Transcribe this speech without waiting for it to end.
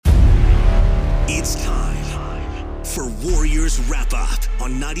It's time for Warriors Wrap-Up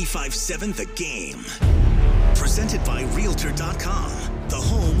on 95.7 The Game. Presented by Realtor.com, the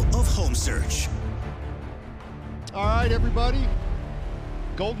home of home search. All right, everybody.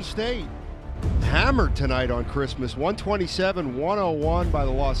 Golden State hammered tonight on Christmas, 127-101 by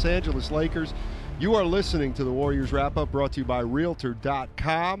the Los Angeles Lakers. You are listening to the Warriors Wrap-Up, brought to you by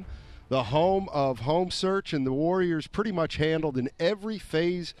Realtor.com, the home of home search, and the Warriors pretty much handled in every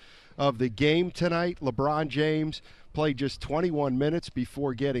phase of the game tonight. LeBron James played just 21 minutes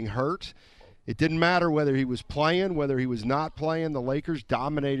before getting hurt. It didn't matter whether he was playing, whether he was not playing. The Lakers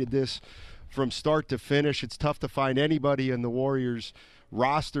dominated this from start to finish. It's tough to find anybody in the Warriors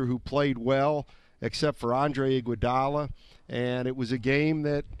roster who played well except for Andre Iguodala, and it was a game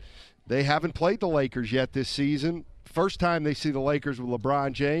that they haven't played the Lakers yet this season. First time they see the Lakers with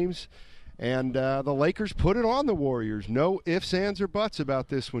LeBron James, and the Lakers put it on the Warriors. No ifs, ands, or buts about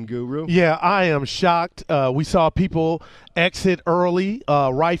this one, Guru. Yeah, I am shocked. We saw people exit early,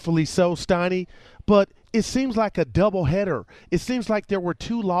 rightfully so, Steiny, but it seems like a doubleheader. It seems like there were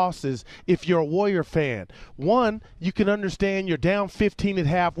two losses if you're a Warrior fan. One, you can understand you're down 15 at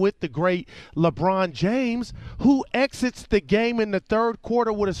half with the great LeBron James, who exits the game in the third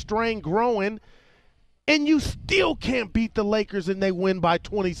quarter with a strain growing, and you still can't beat the Lakers and they win by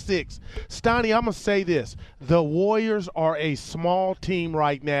 26. Steiny, I'm going to say this. The Warriors are a small team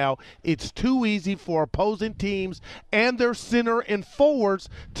right now. It's too easy for opposing teams and their center and forwards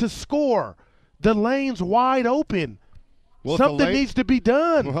to score. The lane's wide open. Well, something needs to be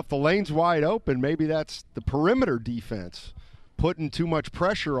done. Well, if the lane's wide open, maybe that's the perimeter defense, putting too much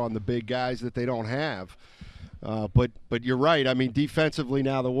pressure on the big guys that they don't have. But you're right. I mean, defensively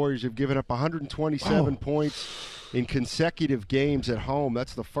now the Warriors have given up 127 points in consecutive games at home.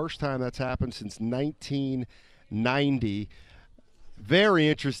 That's the first time that's happened since 1990. Very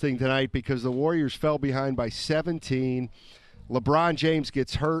interesting tonight because the Warriors fell behind by 17. LeBron James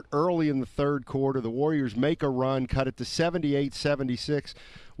gets hurt early in the third quarter. The Warriors make a run, cut it to 78-76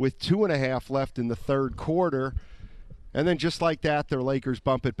 with 2.5 left in the third quarter. And then just like that, their Lakers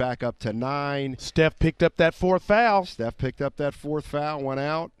bump it back up to 9. Steph picked up that fourth foul. Went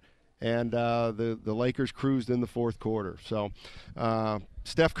out, and the Lakers cruised in the fourth quarter. So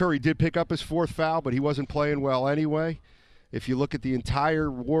Steph Curry did pick up his fourth foul, but he wasn't playing well anyway. If you look at the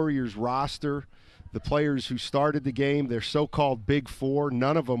entire Warriors roster, the players who started the game, their so-called Big Four,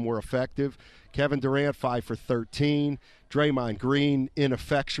 none of them were effective. Kevin Durant, 5 for 13. Draymond Green,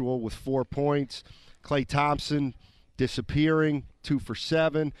 ineffectual with 4 points. Klay Thompson, disappearing, 2 for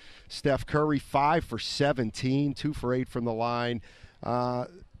 7. Steph Curry, 5 for 17, 2 for 8 from the line.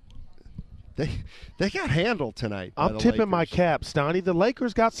 They got handled tonight. I'm tipping my cap, Stoney. The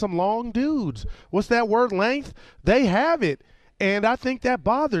Lakers got some long dudes. What's that word, length? They have it. And I think that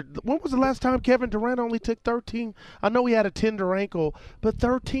bothered. When was the last time Kevin Durant only took 13? I know he had a tender ankle, but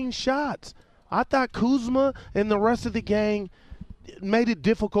 13 shots. I thought Kuzma and the rest of the gang made it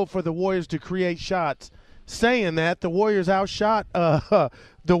difficult for the Warriors to create shots. Saying that, the Warriors outshot the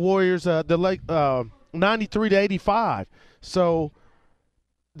Warriors 93-85. So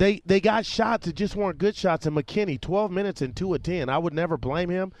they got shots that just weren't good shots. And McKinney, 12 minutes and 2 of 10. I would never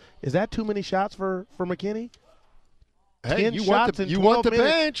blame him. Is that too many shots for McKinney? Hey, you want the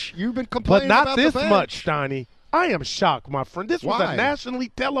bench. You've been complaining But not about this the bench. much, Steiny. I am shocked, my friend. This was a nationally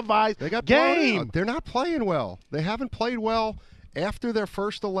televised game. They're not playing well. They haven't played well after their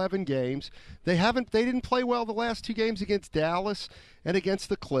first 11 games. They didn't play well the last 2 games against Dallas and against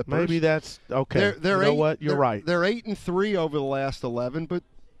the Clippers. Maybe that's okay. They're you know what? You're right. They're 8-3 over the last 11, but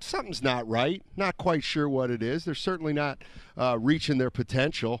something's not right. Not quite sure what it is. They're certainly not reaching their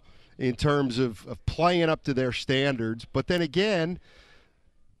potential in terms of playing up to their standards. But then again,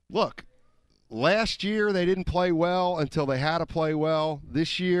 look, last year they didn't play well until they had to play well.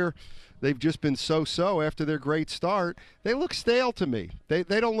 This year they've just been so-so after their great start. They look stale to me. They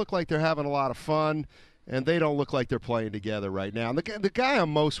don't look like they're having a lot of fun, and they don't look like they're playing together right now. And the guy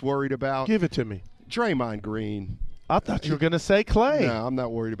I'm most worried about. Give it to me. Draymond Green. I thought you were going to say Klay. No, I'm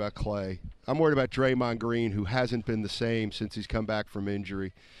not worried about Klay. I'm worried about Draymond Green, who hasn't been the same since he's come back from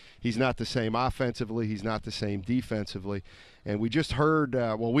injury. He's not the same offensively. He's not the same defensively. And we just heard,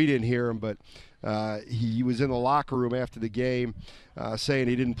 we didn't hear him, but he was in the locker room after the game saying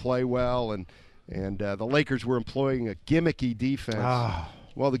he didn't play well, and the Lakers were employing a gimmicky defense.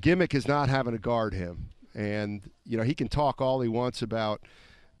 Well, the gimmick is not having to guard him. And, he can talk all he wants about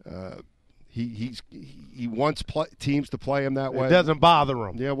he wants teams to play him that way. It doesn't bother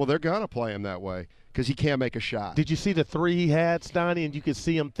him. Yeah, well, they're going to play him that way because he can't make a shot. Did you see the 3 he had, Steiny? And you could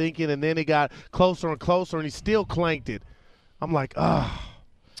see him thinking, and then it got closer and closer, and he still clanked it. I'm like,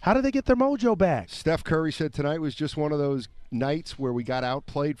 How did they get their mojo back? Steph Curry said tonight was just one of those nights where we got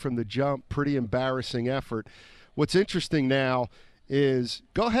outplayed from the jump. Pretty embarrassing effort. What's interesting now is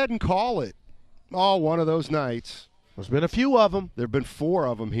go ahead and call it. Oh, one of those nights. There's been a few of them. There have been 4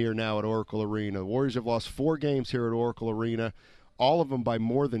 of them here now at Oracle Arena. The Warriors have lost 4 games here at Oracle Arena, all of them by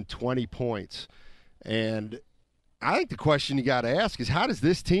more than 20 points. And I think the question you got to ask is, how does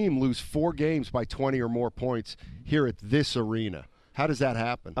this team lose 4 games by 20 or more points here at this arena? How does that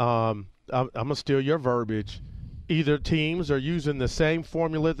happen? I'm going to steal your verbiage. Either teams are using the same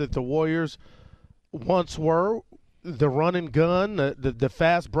formula that the Warriors once were, the run and gun, the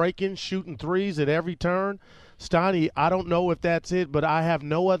fast breaking, shooting threes at every turn. Steiny, I don't know if that's it, but I have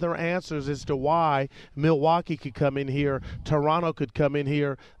no other answers as to why Milwaukee could come in here, Toronto could come in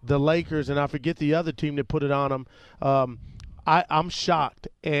here, the Lakers, and I forget the other team that put it on them. I'm shocked.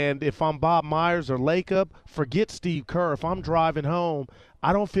 And if I'm Bob Myers or Lacob, forget Steve Kerr. If I'm driving home,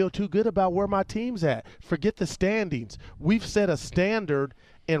 I don't feel too good about where my team's at. Forget the standings. We've set a standard,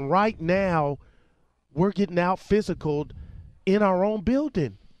 and right now we're getting out physicaled in our own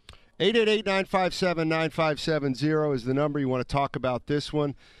building. 888-957-9570 is the number you want to talk about this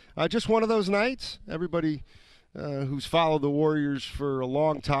one. Just one of those nights. Everybody who's followed the Warriors for a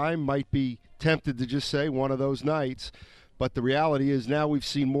long time might be tempted to just say one of those nights. But the reality is now we've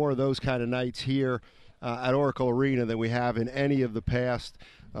seen more of those kind of nights here at Oracle Arena than we have in any of the past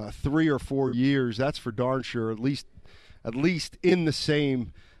 3 or 4 years. That's for darn sure, at least in the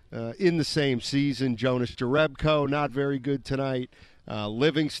same season. Jonas Jerebko, not very good tonight.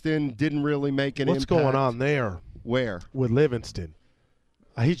 Livingston didn't really make an What's impact. going on there? Where? With Livingston.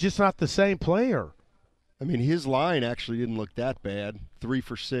 He's just not the same player. I mean, his line actually didn't look that bad. 3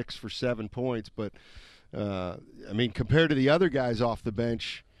 for 6 for 7 points. But, I mean, compared to the other guys off the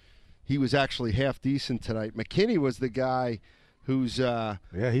bench, he was actually half decent tonight. McKinney was the guy who's yeah,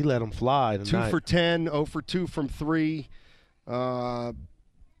 he let him fly tonight. 2 for 10, 0 for 2 from 3.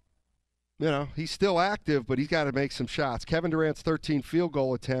 You know, he's still active, but he's got to make some shots. Kevin Durant's 13 field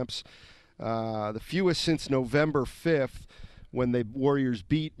goal attempts, the fewest since November 5th when the Warriors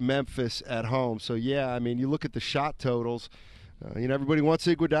beat Memphis at home. So, yeah, I mean, you look at the shot totals. Everybody wants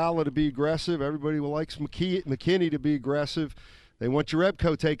Iguodala to be aggressive. Everybody likes McKinney to be aggressive. They want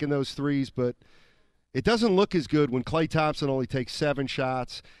Jerebko taking those threes, but it doesn't look as good when Klay Thompson only takes 7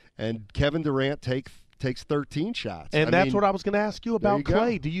 shots and Kevin Durant takes 13 shots. And that's what I was going to ask you about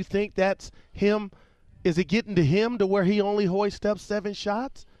Klay. Do you think that's him? Is it getting to him to where he only hoists up 7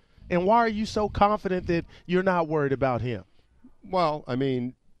 shots? And why are you so confident that you're not worried about him? Well, I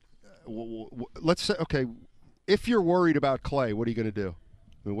mean, let's say, okay, if you're worried about Klay, what are you going to do?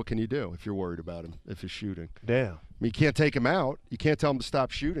 I mean, what can you do if you're worried about him, if he's shooting? Damn. I mean, you can't take him out. You can't tell him to stop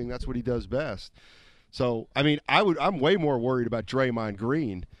shooting. That's what he does best. So, I mean, I'm way more worried about Draymond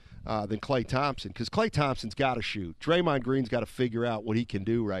Green than Klay Thompson, because Klay Thompson's got to shoot. Draymond Green's got to figure out what he can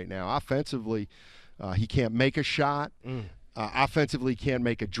do right now. Offensively, he can't make a shot. Offensively, he can't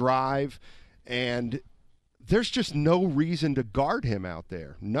make a drive. And there's just no reason to guard him out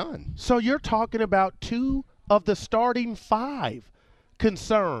there. None. So you're talking about 2 of the starting 5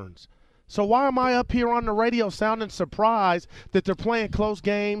 concerns. So why am I up here on the radio sounding surprised that they're playing close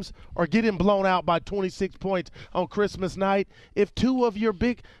games or getting blown out by 26 points on Christmas night if 2 of your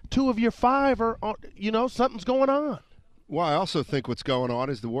 5 are, something's going on? Well, I also think what's going on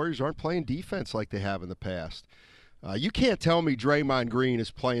is the Warriors aren't playing defense like they have in the past. You can't tell me Draymond Green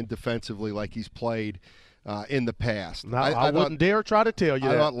is playing defensively like he's played in the past. No, I wouldn't dare try to tell you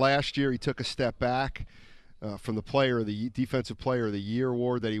that. I thought last year he took a step back from the Defensive Player of the Year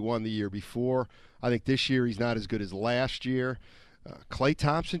award that he won the year before. I think this year he's not as good as last year. Klay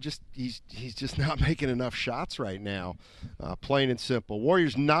Thompson, he's just not making enough shots right now, plain and simple.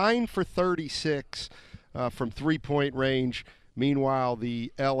 Warriors 9 for 36 from three-point range. Meanwhile,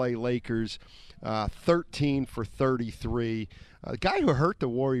 the L.A. Lakers 13 for 33. The guy who hurt the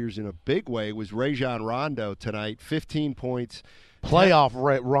Warriors in a big way was Rajon Rondo tonight. 15 points. Playoff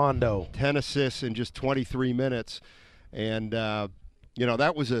Rondo. 10 assists in just 23 minutes. And,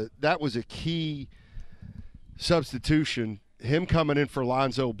 that was a key substitution. Him coming in for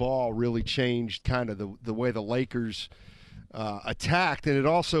Lonzo Ball really changed kind of the way the Lakers attacked. And it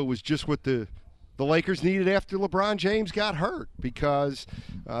also was just what the Lakers needed after LeBron James got hurt, because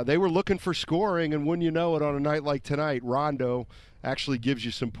they were looking for scoring, and wouldn't you know it, on a night like tonight, Rondo actually gives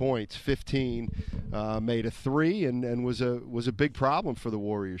you some points. 15, made a 3, and was a big problem for the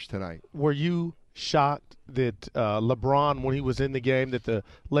Warriors tonight. Were you shocked that LeBron, when he was in the game, that the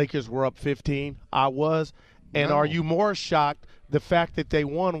Lakers were up 15? I was. And No. Are you more shocked the fact that they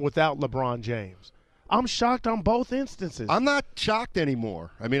won without LeBron James? I'm shocked on both instances. I'm not shocked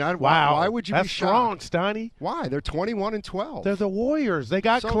anymore. I mean, wow. why would you That's be shocked? strong, Steiny. Why? They're 21-12. They're the Warriors. They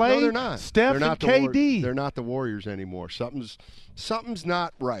got So, Clay, no, they're not. Steph, They're not and KD. They're not the Warriors anymore. Something's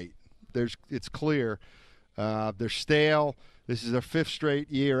not right. It's clear. They're stale. This is their 5th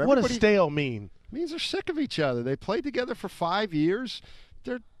straight year. What does stale mean? It means they're sick of each other. They played together for 5 years.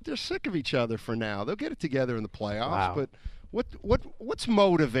 They're sick of each other for now. They'll get it together in the playoffs. Wow. But what's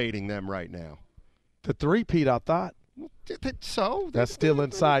motivating them right now? The three-peat, I thought. So that's still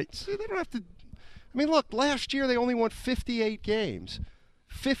in sight. They don't have to. I mean, look. Last year they only won 58 games.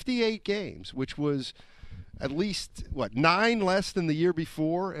 58 games, which was at least 9 less than the year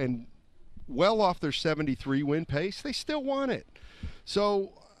before, and well off their 73 win pace. They still won it.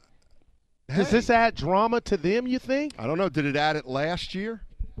 So does this add drama to them, you think? I don't know. Did it add it last year?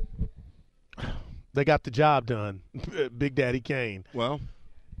 They got the job done. Big Daddy Kane. Well,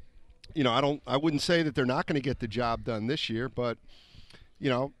 I wouldn't say that they're not going to get the job done this year, but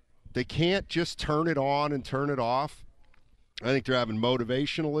they can't just turn it on and turn it off. I think they're having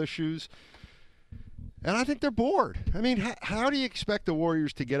motivational issues. And I think they're bored. I mean, how do you expect the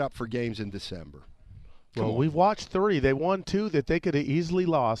Warriors to get up for games in December? Well, we've watched 3. They won 2 that they could have easily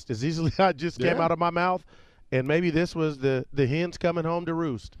lost. As easily I just came out of my mouth. And maybe this was the hens coming home to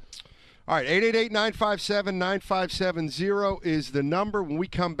roost. All right, 888-957-9570 is the number. When we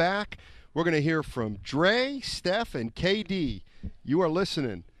come back, we're going to hear from Dre, Steph, and KD. You are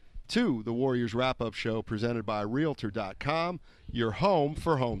listening to the Warriors Wrap-Up Show presented by Realtor.com, your home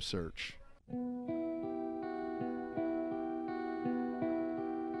for home search.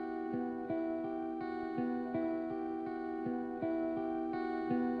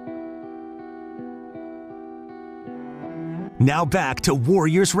 Now back to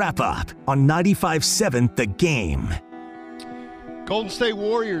Warriors Wrap-Up on 95.7 The Game. Golden State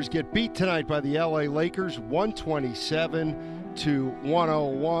Warriors get beat tonight by the LA Lakers,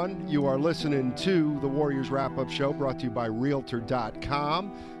 127-101. You are listening to the Warriors Wrap-Up Show, brought to you by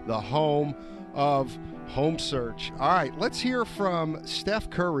Realtor.com, the home of home search. All right, let's hear from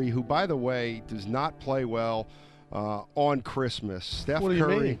Steph Curry, who, by the way, does not play well on Christmas. Steph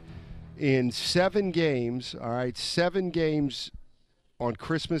Curry, in 7 games, 7 games on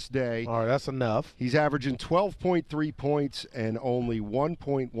Christmas Day. All right, that's enough. He's averaging 12.3 points and only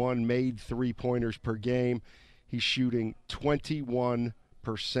 1.1 made three-pointers per game. He's shooting 21%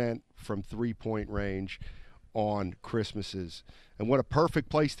 from three-point range on Christmases. And what a perfect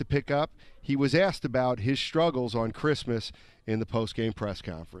place to pick up. He was asked about his struggles on Christmas in the post-game press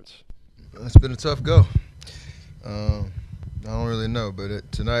conference. It's been a tough go. I don't really know,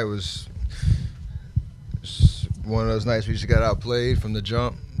 but tonight was one of those nights we just got outplayed from the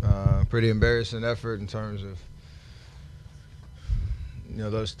jump. Pretty embarrassing effort in terms of,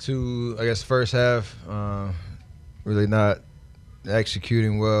 those 2, I guess, first half, really not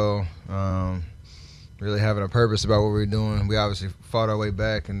executing well, really having a purpose about what we were doing. We obviously fought our way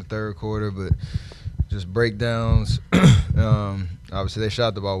back in the third quarter, but just breakdowns. Obviously, they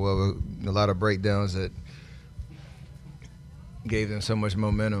shot the ball well, but a lot of breakdowns that gave them so much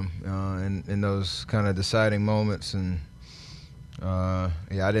momentum in those kind of deciding moments. And, I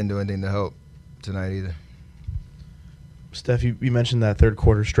didn't do anything to help tonight either. Steph, you mentioned that third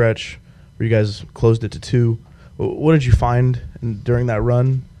quarter stretch where you guys closed it to 2. What did you find during that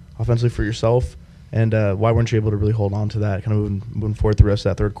run offensively for yourself, and why weren't you able to really hold on to that, kind of moving forward the rest of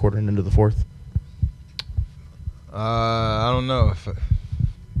that third quarter and into the fourth? I don't know.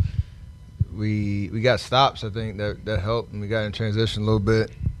 We got stops, I think, that helped, and we got in transition a little bit.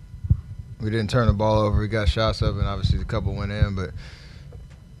 We didn't turn the ball over. We got shots up, and obviously a couple went in. But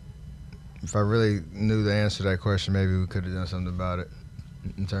if I really knew the answer to that question, maybe we could have done something about it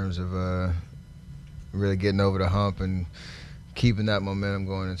in terms of really getting over the hump and keeping that momentum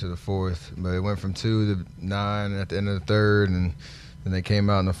going into the fourth. But it went from 2 to 9 at the end of the third, and then they came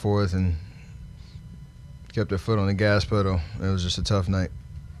out in the fourth and kept their foot on the gas pedal. It was just a tough night.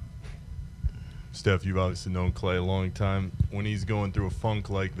 Steph, you've obviously known Clay a long time. When he's going through a funk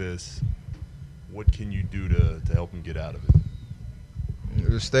like this, what can you do to help him get out of it?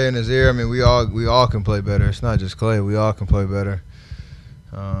 Just stay in his ear. I mean, we all can play better. It's not just Clay. We all can play better.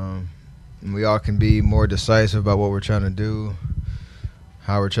 And we all can be more decisive about what we're trying to do,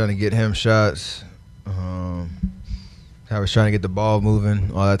 how we're trying to get him shots, how we're trying to get the ball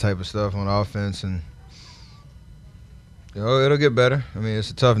moving, all that type of stuff on offense. And it'll get better. I mean,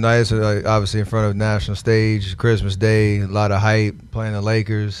 it's a tough night. So, obviously in front of national stage, Christmas Day, a lot of hype, playing the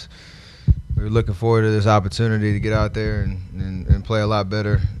Lakers. We're looking forward to this opportunity to get out there and play a lot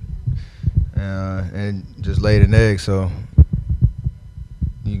better and just lay an egg. So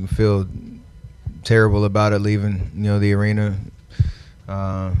you can feel terrible about it leaving, the arena.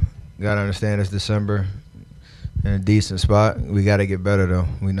 Got to understand it's December in a decent spot. We got to get better, though.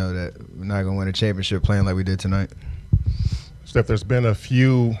 We know that we're not going to win a championship playing like we did tonight. Steph, there's been a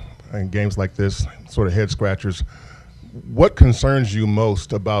few games like this, sort of head scratchers. What concerns you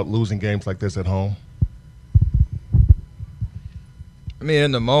most about losing games like this at home? I mean,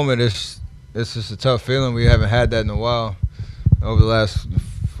 in the moment, it's just a tough feeling. We haven't had that in a while, over the last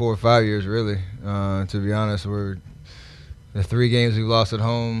 4 or 5 years, really. To be honest, the 3 games we've lost at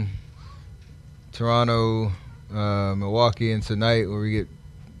home, Toronto, Milwaukee, and tonight where we get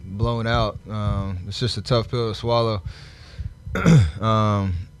blown out. It's just a tough pill to swallow.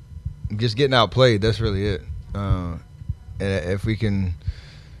 Just getting outplayed, that's really it. And if we can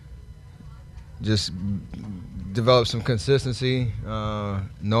just develop some consistency,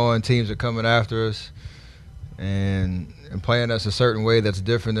 knowing teams are coming after us and playing us a certain way that's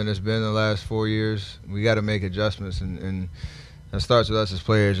different than it's been the last 4 years, we got to make adjustments. And that starts with us as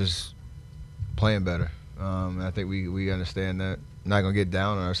players just playing better. I think we understand that. Not going to get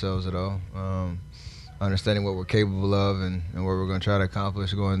down on ourselves at all. Understanding what we're capable of and what we're going to try to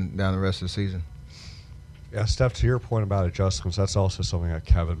accomplish going down the rest of the season. Yeah, Steph, to your point about adjustments, that's also something that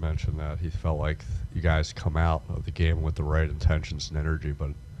Kevin mentioned, that he felt like you guys come out of the game with the right intentions and energy, but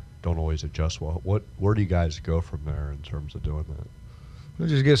don't always adjust well. Where do you guys go from there in terms of doing that? We'll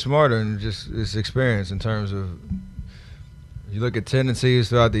just get smarter and just it's experience in terms of you look at tendencies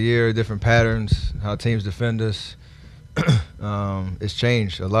throughout the year, different patterns, how teams defend us. It's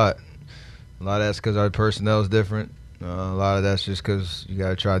changed a lot. A lot of that's because our personnel is different. A lot of that's just because you got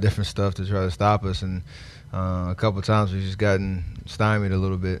to try different stuff to try to stop us. And a couple of times we've just gotten stymied a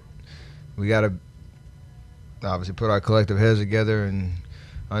little bit. We got to obviously put our collective heads together and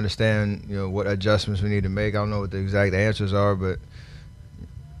understand, what adjustments we need to make. I don't know what the exact answers are, but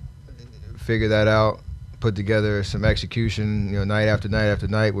figure that out. Put together some execution, night after night after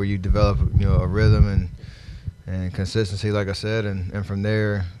night, where you develop, a rhythm and consistency, like I said, and from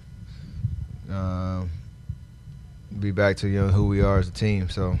there, be back to who we are as a team.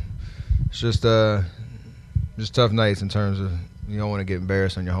 So it's just tough nights in terms of you don't want to get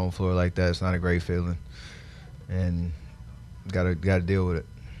embarrassed on your home floor like that. It's not a great feeling, and gotta deal with it.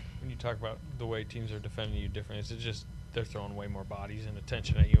 When you talk about the way teams are defending you different, is it just they're throwing way more bodies and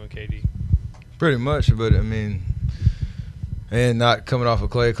attention at you and KD? Pretty much, but I mean, and not coming off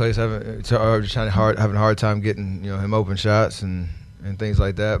of Clay. Clay's having a hard time getting him open shots and things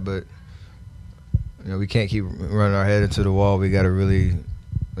like that. But we can't keep running our head into the wall. We got to really,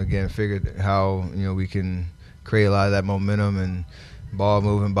 again, figure how we can create a lot of that momentum and ball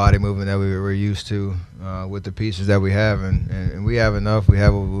moving, body movement that we're used to with the pieces that we have, and we have enough. We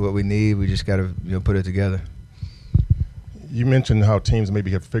have what we need. We just got to put it together. You mentioned how teams maybe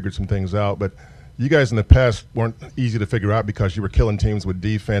have figured some things out, but you guys in the past weren't easy to figure out because you were killing teams with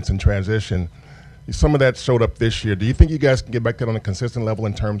defense and transition. Some of that showed up this year. Do you think you guys can get back to that on a consistent level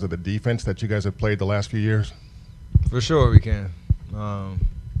in terms of the defense that you guys have played the last few years? For sure we can.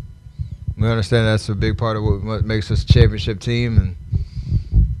 We understand that's a big part of what makes us a championship team, and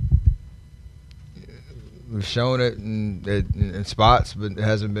we've shown it in spots, but it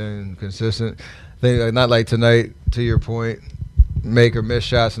hasn't been consistent. I think not like tonight, to your point, make or miss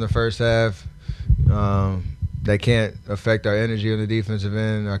shots in the first half. That can't affect our energy on the defensive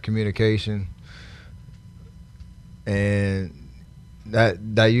end, our communication. And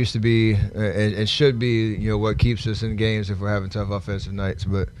that used to be and should be what keeps us in games if we're having tough offensive nights.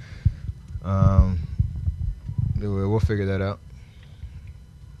 But we'll figure that out.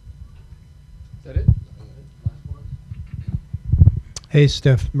 Is that it? Hey,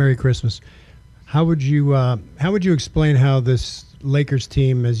 Steph, Merry Christmas. How would you explain how this Lakers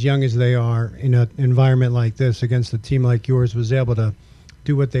team, as young as they are, in an environment like this against a team like yours, was able to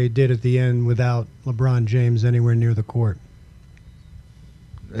do what they did at the end without LeBron James anywhere near the court?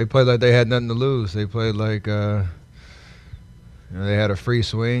 They played like they had nothing to lose. They played like they had a free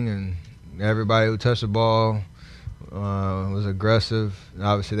swing, and everybody who touched the ball was aggressive.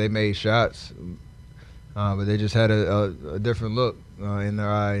 Obviously, they made shots, but they just had a different look in their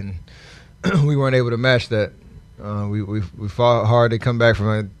eye, and we weren't able to match that. We fought hard to come back from,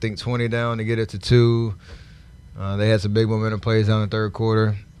 I think, 20 down to get it to 2. They had some big momentum plays down the third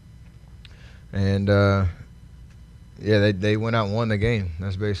quarter. And, they went out and won the game.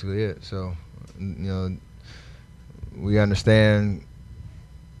 That's basically it. So, we understand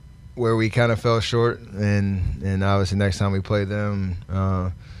where we kind of fell short. And obviously next time we play them,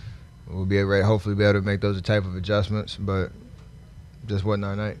 we'll be able, hopefully be able to make those type of adjustments. But just wasn't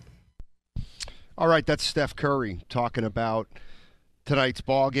our night. All right, that's Steph Curry talking about tonight's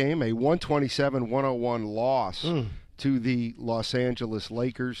ball game, a 127-101 loss to the Los Angeles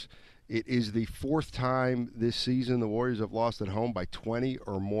Lakers. It is the fourth time this season the Warriors have lost at home by 20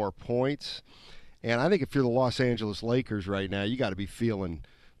 or more points. And I think if you're the Los Angeles Lakers right now, you got to be feeling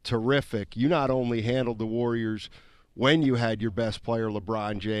terrific. You not only handled the Warriors when you had your best player,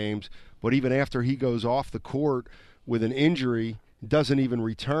 LeBron James, but even after he goes off the court with an injury, doesn't even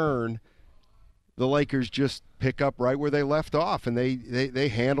return, the Lakers just pick up right where they left off, and they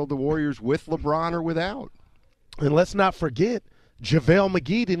handled the Warriors with LeBron or without. And let's not forget, JaVale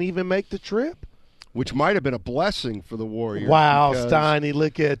McGee didn't even make the trip. Which might have been a blessing for the Warriors. Wow, Steiny,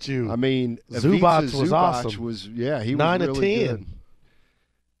 look at you. I mean, Zubac was awesome. He was 9 really of 10. good.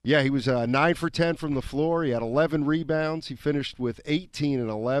 Yeah, he was 9 for 10 from the floor. He had 11 rebounds. He finished with 18 and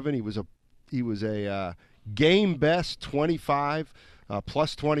 11. He was a game best 25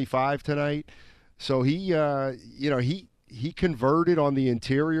 plus 25 tonight. So he converted on the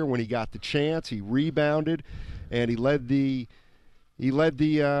interior when he got the chance. He rebounded, and he led the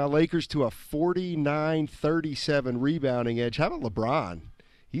Lakers to a 49-37 rebounding edge. How about LeBron?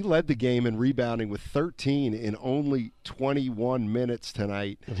 He led the game in rebounding with 13 in only 21 minutes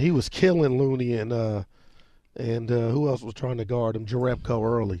tonight. And he was killing Looney and who else was trying to guard him? Jerebko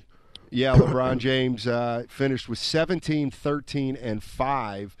early. Yeah, LeBron James finished with 17, 13, and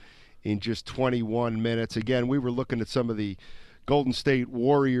 5 in just 21 minutes. Again, we were looking at some of the Golden State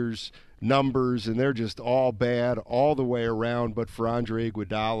Warriors numbers, and they're just all bad all the way around. But for Andre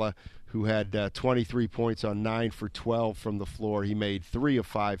Iguodala, who had 23 points on 9 for 12 from the floor, he made 3 of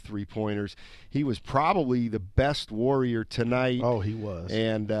 5 3-pointers. He was probably the best Warrior tonight. Oh, he was.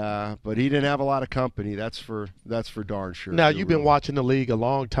 And but he didn't have a lot of company. That's for darn sure. Now, you've been watching the league a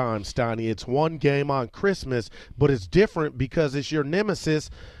long time, Steiny. It's one game on Christmas, but it's different because it's your nemesis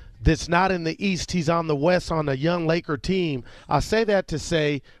that's not in the East. He's on the West on a young Laker team. I say that to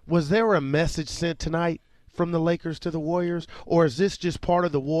say, was there a message sent tonight from the Lakers to the Warriors, or is this just part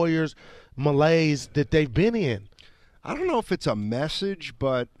of the Warriors' malaise that they've been in? I don't know if it's a message,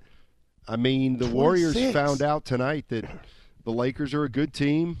 but, I mean, the 26. Warriors found out tonight that the Lakers are a good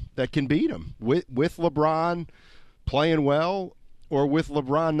team that can beat them with LeBron playing well or with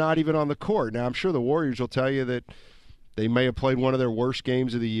LeBron not even on the court. Now, I'm sure the Warriors will tell you that they may have played one of their worst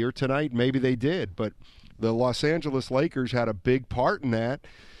games of the year tonight. Maybe they did, but the Los Angeles Lakers had a big part in that.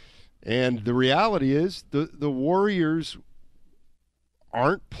 And the reality is the Warriors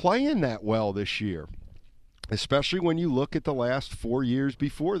aren't playing that well this year, especially when you look at the last 4 years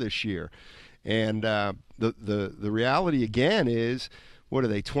before this year. And the reality, again, is, what are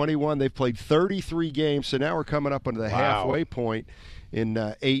they, 21? They've played 33 games, so now we're coming up into the halfway point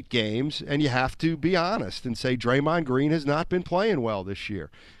in 8 games, and you have to be honest and say Draymond Green has not been playing well this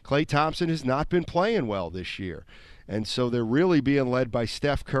year. Klay Thompson has not been playing well this year. And so they're really being led by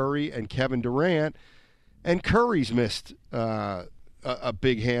Steph Curry and Kevin Durant, and Curry's missed a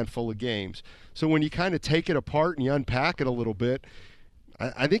big handful of games. So when you kind of take it apart and you unpack it a little bit,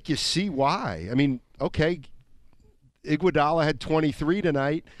 I think you see why. I mean, okay, Iguodala had 23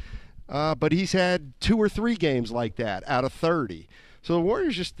 tonight, but he's had 2 or 3 games like that out of 30. So the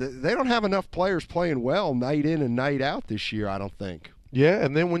Warriors they don't have enough players playing well night in and night out this year, I don't think. Yeah,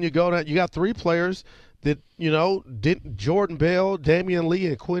 and then when you go down, you got 3 players that, didn't, Jordan Bell, Damian Lee,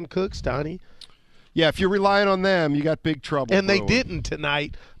 and Quinn Cook, Steiny. Yeah, if you're relying on them, you got big trouble. And they didn't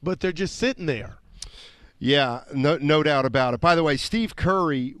tonight, but they're just sitting there. Yeah, no doubt about it. By the way, Steph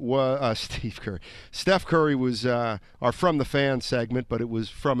Curry was our From the Fans segment, but it was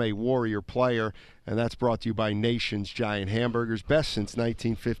from a Warrior player, and that's brought to you by Nation's Giant Hamburgers, best since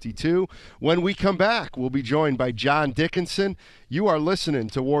 1952. When we come back, we'll be joined by John Dickinson. You are listening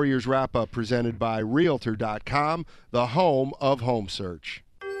to Warriors Wrap-Up, presented by Realtor.com, the home of home search.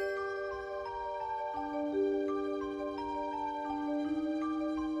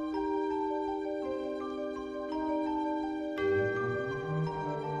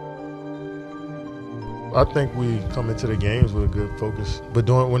 I think we come into the games with a good focus. But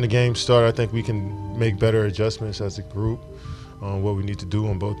when the games start, I think we can make better adjustments as a group on what we need to do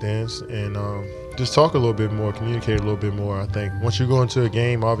on both ends. And just talk a little bit more, communicate a little bit more. I think once you go into a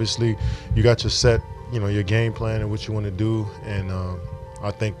game, obviously you got your set, your game plan and what you want to do. And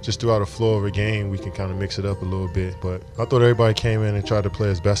I think just throughout the flow of a game, we can kind of mix it up a little bit. But I thought everybody came in and tried to play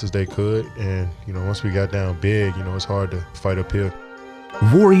as best as they could. And, once we got down big, it's hard to fight up here.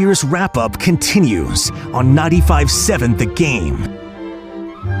 Warriors Wrap-Up continues on 95.7 The Game.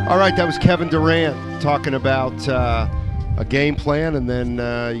 All right, that was Kevin Durant talking about a game plan, and then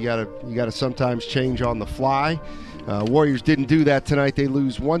you gotta sometimes change on the fly. Warriors didn't do that tonight. They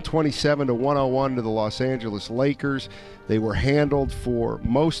lose 127-101 to the Los Angeles Lakers. They were handled for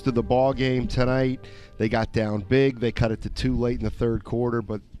most of the ball game tonight. They got down big. They cut it to 2 late in the third quarter,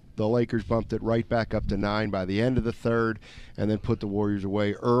 but the Lakers bumped it right back up to 9 by the end of the third and then put the Warriors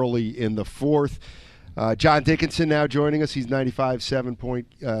away early in the fourth. John Dickinson now joining us. He's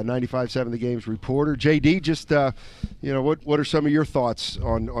 95.7 The Game's reporter. JD, just what are some of your thoughts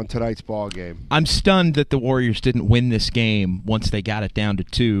on tonight's ball game? I'm stunned that the Warriors didn't win this game once they got it down to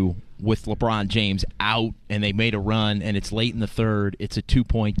 2 with LeBron James out, and they made a run, and it's late in the third. It's a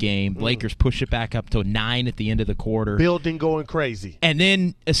 2-point game. Lakers push it back up to 9 at the end of the quarter. Building going crazy. And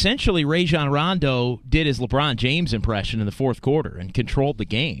then, essentially, Rajon Rondo did his LeBron James impression in the fourth quarter and controlled the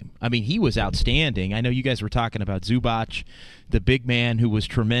game. I mean, he was outstanding. I know you guys were talking about Zubac, the big man who was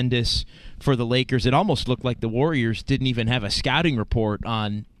tremendous for the Lakers. It almost looked like the Warriors didn't even have a scouting report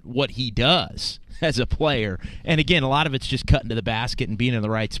on what he does as a player. And again, a lot of it's just cutting to the basket and being in the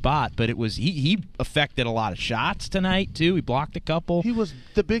right spot, but it was he affected a lot of shots tonight too. He blocked a couple. He was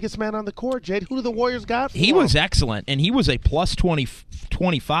the biggest man on the court, Jade. Who do the Warriors got for He him? was excellent, and he was a plus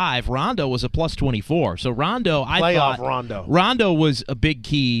 25. Rondo was a plus 24. So Rondo, I thought Rondo was a big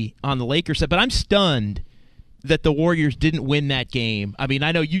key on the Lakers side, but I'm stunned that the Warriors didn't win that game. I mean,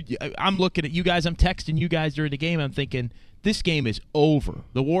 I know I'm looking at you guys, I'm texting you guys during the game, I'm thinking this game is over.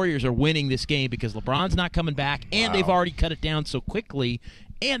 The Warriors are winning this game because LeBron's not coming back, and they've already cut it down so quickly,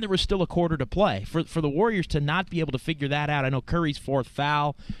 and there was still a quarter to play. For the Warriors to not be able to figure that out, I know Curry's fourth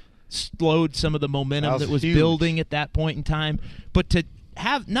foul slowed some of the momentum that was building at that point in time, but to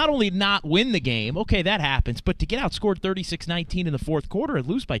have not only not win the game, okay, that happens, but to get outscored 36-19 in the fourth quarter and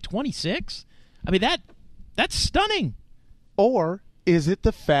lose by 26, I mean, that's stunning. Or is it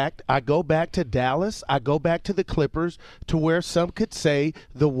the fact, I go back to Dallas, I go back to the Clippers, to where some could say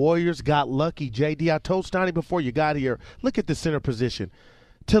the Warriors got lucky. JD, I told Stoney before you got here, look at the center position.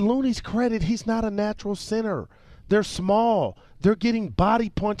 To Looney's credit, he's not a natural center. They're small. They're getting body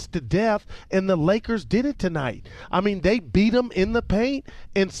punched to death, and the Lakers did it tonight. I mean, they beat them in the paint,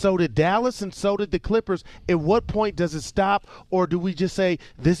 and so did Dallas, and so did the Clippers. At what point does it stop, or do we just say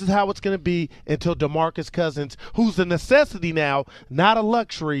this is how it's going to be until DeMarcus Cousins, who's a necessity now, not a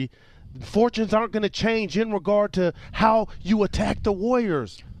luxury, fortunes aren't going to change in regard to how you attack the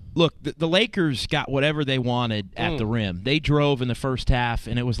Warriors? Look, the Lakers got whatever they wanted at the rim. They drove in the first half,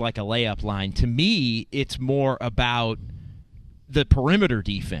 and it was like a layup line. To me, it's more about the perimeter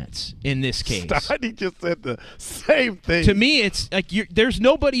defense in this case. He just said the same thing. To me, it's like there's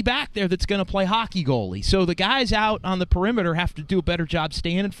nobody back there that's going to play hockey goalie. So the guys out on the perimeter have to do a better job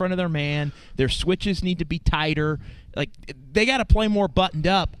staying in front of their man. Their switches need to be tighter. Like, they got to play more buttoned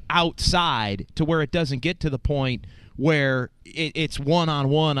up outside to where it doesn't get to the point where it's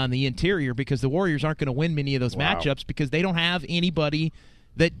one-on-one on the interior, because the Warriors aren't going to win many of those matchups because they don't have anybody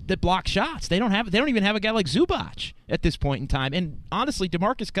that blocks shots. They don't even have a guy like Zubac at this point in time. And honestly,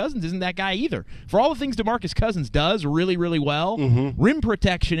 DeMarcus Cousins isn't that guy either. For all the things DeMarcus Cousins does really, really well, rim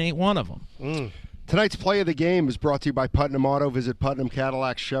protection ain't one of them. Tonight's play of the game is brought to you by Putnam Auto. Visit Putnam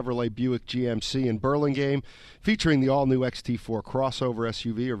Cadillac, Chevrolet, Buick, GMC in Burlingame, featuring the all-new XT4 crossover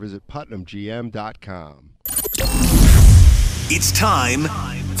SUV, or visit PutnamGM.com. It's time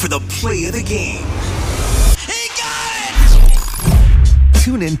for the play of the game. He got it!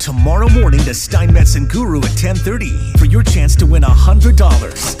 Tune in tomorrow morning to Steinmetz and Guru at 10:30 for your chance to win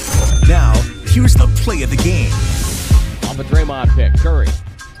 $100. Now, here's the play of the game. On the Draymond pick, Curry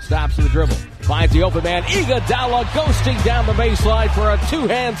stops the dribble, finds the open man, Iguodala ghosting down the baseline for a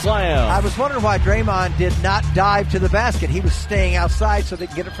two-hand slam. I was wondering why Draymond did not dive to the basket. He was staying outside so they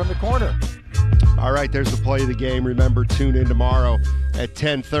could get it from the corner. All right, there's the play of the game. Remember, tune in tomorrow at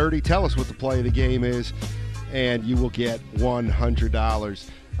 10:30. Tell us what the play of the game is, and you will get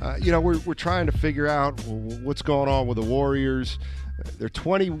 $100. We're trying to figure out what's going on with the Warriors. They're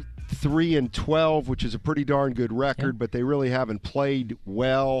 23-12, which is a pretty darn good record, but they really haven't played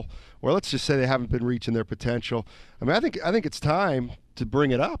well. Or let's just say they haven't been reaching their potential. I mean, I think it's time to bring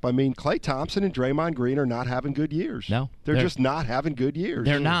it up. I mean, Klay Thompson and Draymond Green are not having good years. No. They're just not having good years.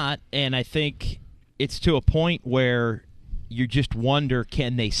 They're not, and I think it's to a point where you just wonder,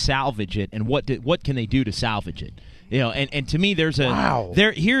 can they salvage it, and what can they do to salvage it? And to me, there's a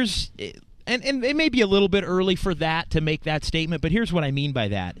here's and it may be a little bit early for that to make that statement, but here's what I mean by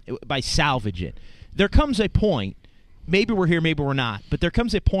that, by salvage it. There comes a point, maybe we're here, maybe we're not, but there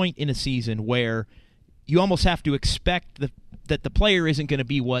comes a point in a season where you almost have to expect that the player isn't going to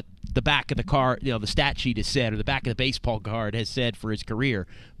be what the back of the card, the stat sheet has said, or the back of the baseball card has said for his career,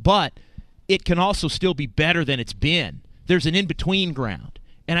 but it can also still be better than it's been. There's an in-between ground.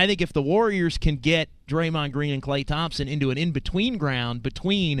 And I think if the Warriors can get Draymond Green and Klay Thompson into an in-between ground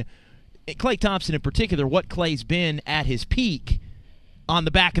between Klay Thompson in particular, what Klay's been at his peak on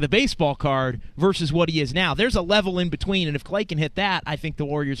the back of the baseball card versus what he is now. There's a level in between, and if Klay can hit that, I think the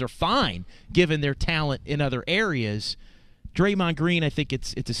Warriors are fine given their talent in other areas. Draymond Green, I think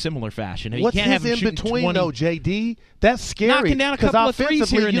it's a similar fashion. What's you can't his have him in between 20, though, JD? That's scary. knocking down a couple of threes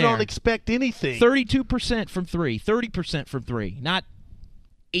here and you there. don't expect anything. 32% from three, 30% from three, not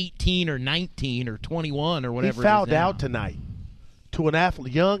 18 or 19 or 21 or whatever. He fouled it is now. out tonight to an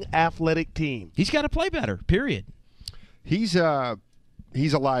young athletic team. He's got to play better. Period. He's a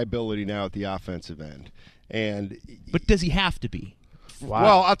liability now at the offensive end, but does he have to be? Wow.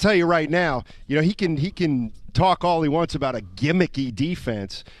 Well, I'll tell you right now, he can talk all he wants about a gimmicky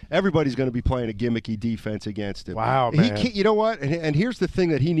defense. Everybody's going to be playing a gimmicky defense against him. Wow, man. You know what? And here's the thing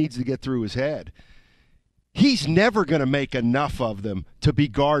that he needs to get through his head. He's never going to make enough of them to be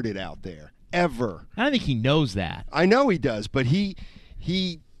guarded out there, ever. I don't think he knows that. I know he does, but he's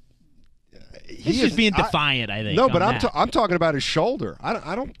just being defiant, I think. No, but I'm talking about his shoulder.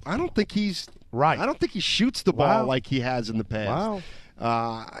 I don't think he's right. I don't think he shoots the ball like he has in the past. Wow.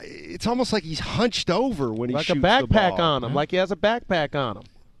 It's almost like he's hunched over when he shoots the ball. Like a backpack on him, like he has a backpack on him.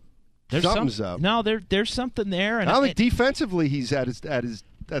 Something's up. No, there's something there. And I don't think defensively he's at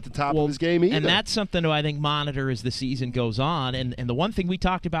the top of his game either. And that's something to, I think, monitor as the season goes on. And the one thing we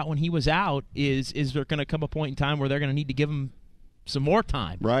talked about when he was out is there going to come a point in time where they're going to need to give him some more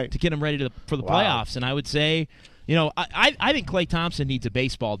time to get him ready for the playoffs. And I would say, I think Klay Thompson needs a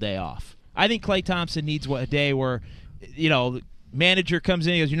baseball day off. I think Klay Thompson needs a day where, manager comes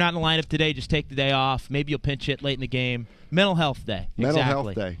in, he goes, you're not in the lineup today, just take the day off. Maybe you'll pinch hit late in the game. Mental health day. Mental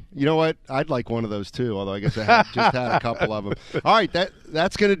health day. You know what? I'd like one of those too, although I guess I just had a couple of them. All right,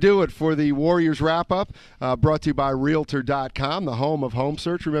 that's going to do it for the Warriors wrap-up, brought to you by Realtor.com, the home of home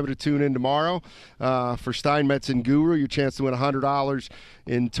search. Remember to tune in tomorrow for Steinmetz and Guru, your chance to win $100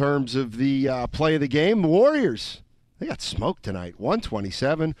 in terms of the play of the game. The Warriors, they got smoked tonight,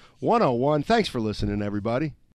 127-101. Thanks for listening, everybody.